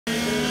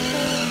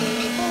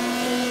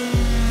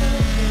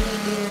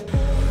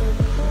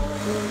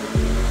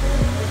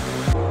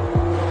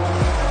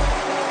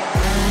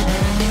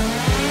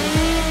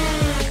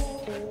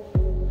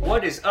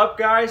What is up,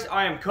 guys?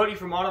 I am Cody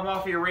from Auto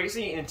Mafia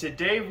Racing, and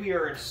today we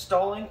are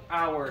installing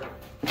our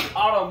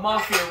Auto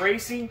Mafia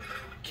Racing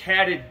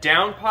catted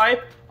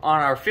downpipe on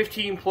our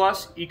 15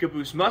 Plus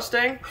EcoBoost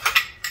Mustang.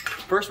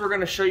 First, we're going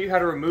to show you how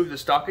to remove the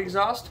stock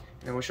exhaust,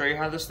 and then we'll show you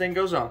how this thing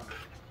goes on.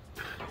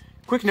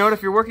 Quick note,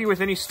 if you're working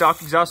with any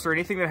stock exhaust or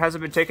anything that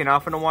hasn't been taken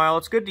off in a while,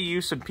 it's good to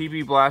use some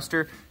PB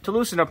Blaster to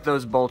loosen up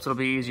those bolts. It'll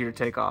be easier to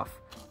take off.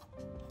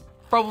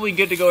 Probably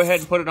good to go ahead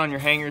and put it on your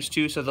hangers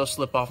too, so they'll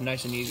slip off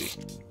nice and easy.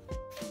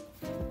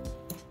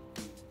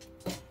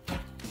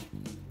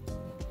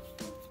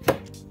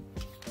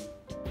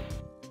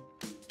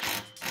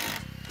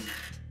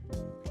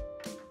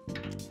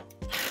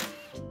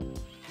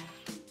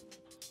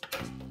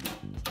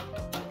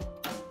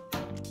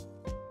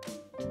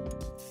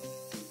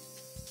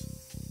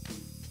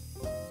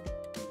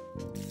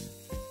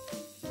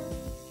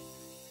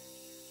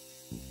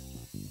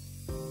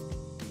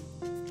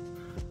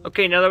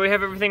 Okay, now that we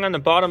have everything on the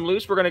bottom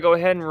loose, we're going to go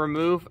ahead and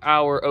remove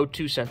our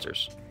O2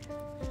 sensors.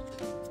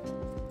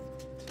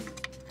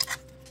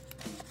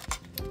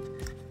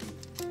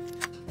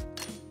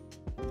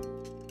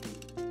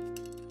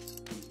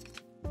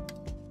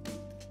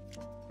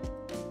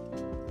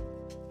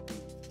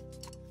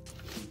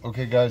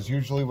 Okay guys,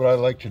 usually what I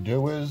like to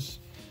do is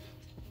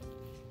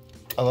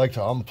I like to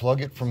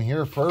unplug it from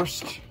here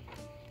first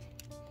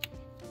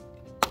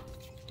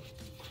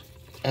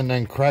and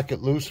then crack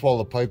it loose while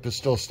the pipe is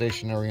still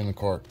stationary in the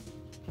car.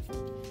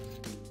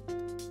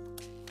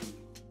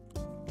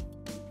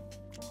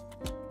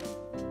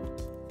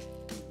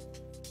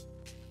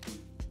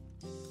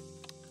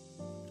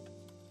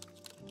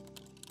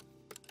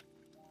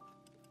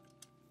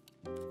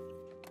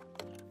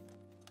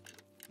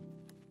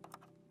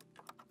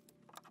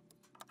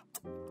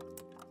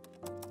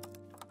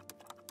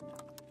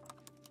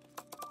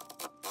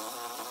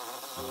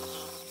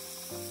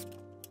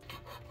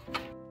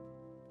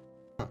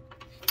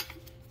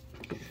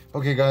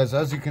 Okay guys,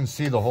 as you can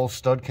see, the whole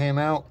stud came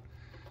out.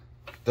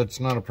 That's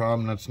not a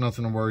problem, that's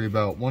nothing to worry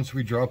about. Once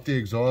we drop the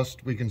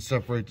exhaust, we can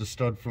separate the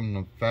stud from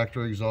the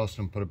factory exhaust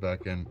and put it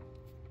back in.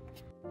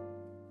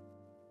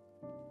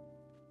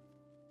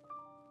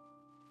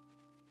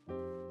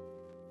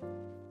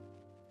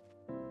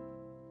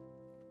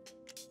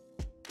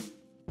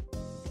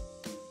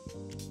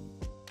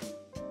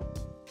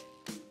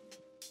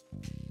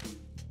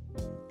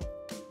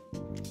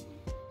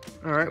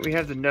 Alright, we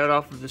have the nut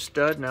off of the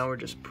stud. Now we're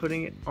just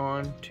putting it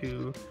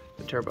onto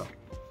the turbo.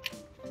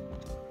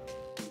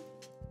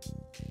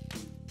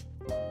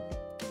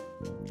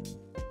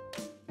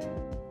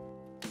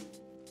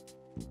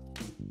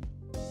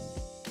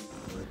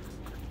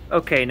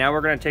 Okay, now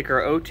we're going to take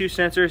our O2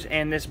 sensors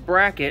and this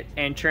bracket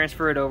and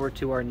transfer it over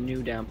to our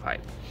new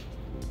downpipe.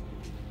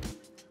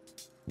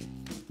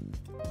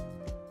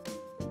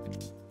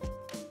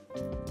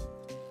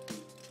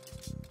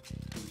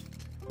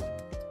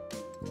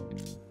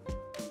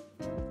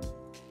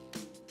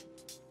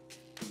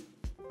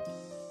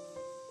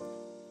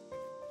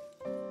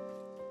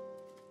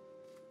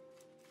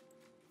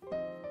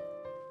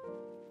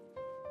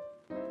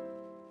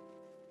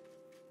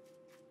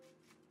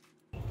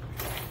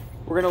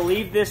 We're going to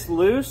leave this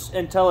loose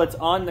until it's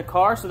on the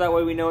car, so that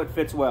way we know it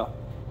fits well.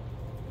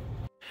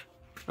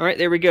 Alright,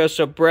 there we go.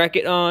 So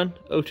bracket on,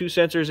 O2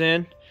 sensors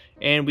in,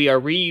 and we are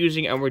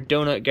reusing our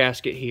donut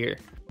gasket here.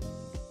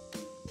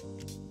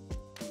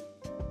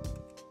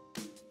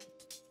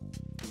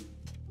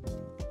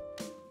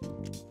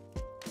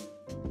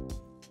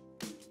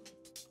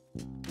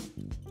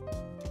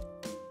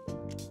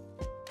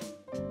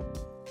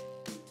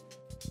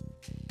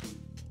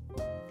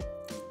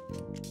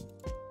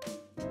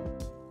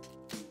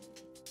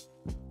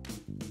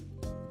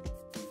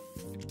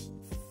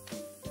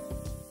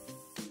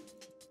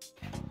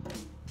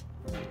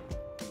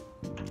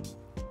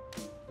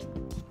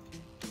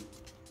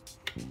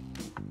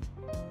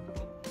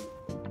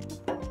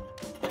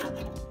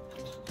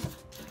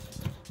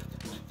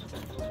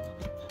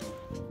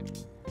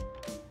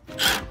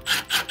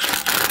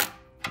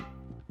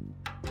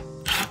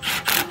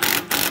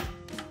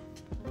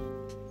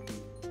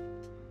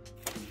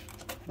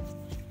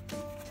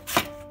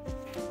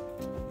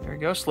 There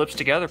we go, slips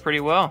together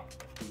pretty well.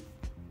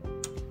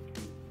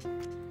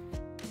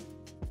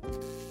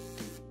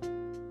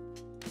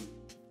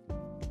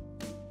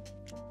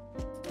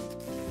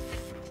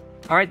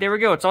 Alright, there we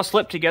go, it's all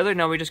slipped together.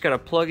 Now we just gotta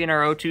plug in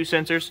our O2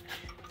 sensors,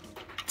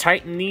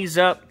 tighten these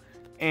up,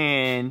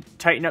 and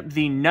tighten up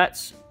the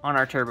nuts on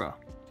our turbo.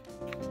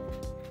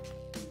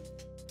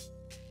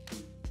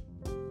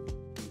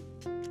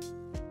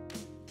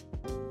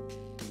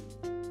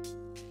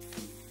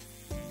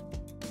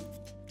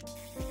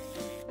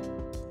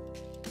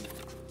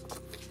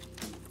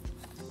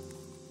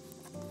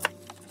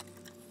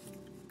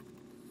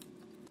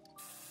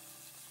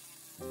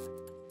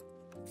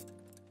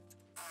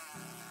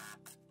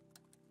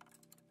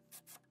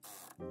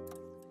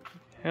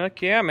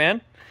 Heck yeah,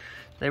 man.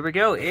 There we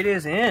go. It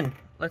is in.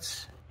 You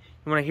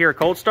want to hear a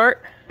cold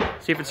start?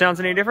 See if it sounds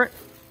any different?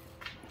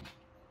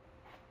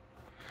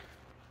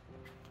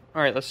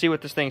 All right, let's see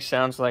what this thing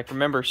sounds like.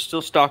 Remember,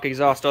 still stock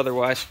exhaust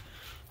otherwise.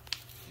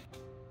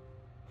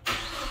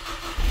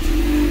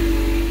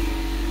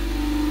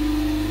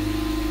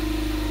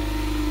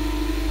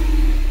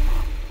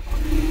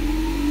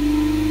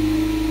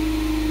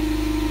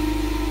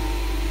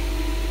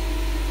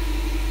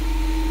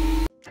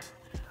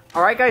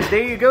 Alright guys,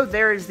 there you go.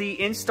 There is the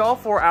install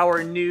for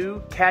our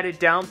new catted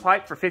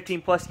downpipe for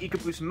 15 plus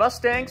EcoBoost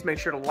Mustangs. Make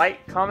sure to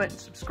like, comment, and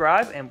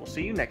subscribe, and we'll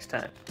see you next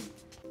time.